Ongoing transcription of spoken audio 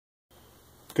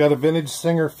Got a vintage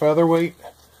Singer Featherweight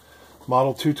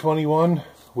model 221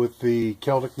 with the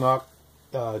Celtic Knot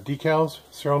decals.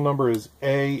 Serial number is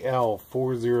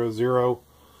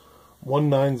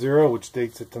AL400190, which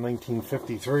dates it to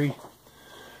 1953.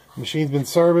 Machine's been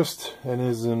serviced and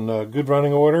is in good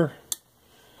running order.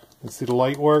 You can see the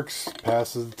light works,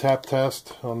 passes the tap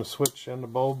test on the switch and the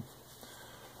bulb.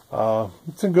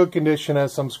 It's in good condition,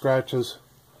 has some scratches,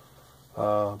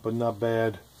 but not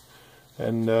bad.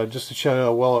 And just to show you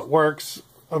how well it works,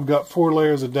 I've got 4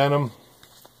 layers of denim,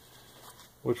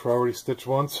 which were already stitched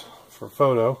once for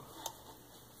photo.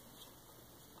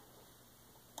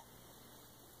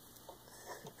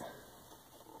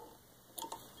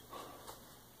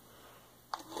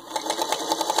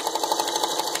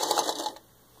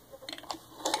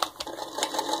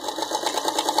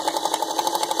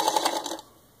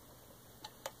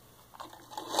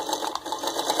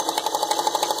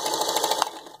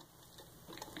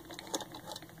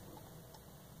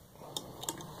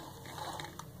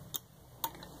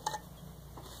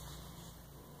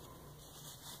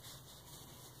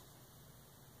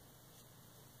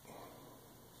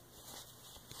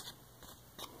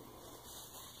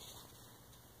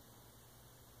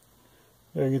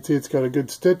 There you can see it's got a good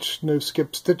stitch, no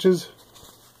skip stitches.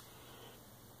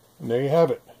 And there you have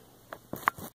it.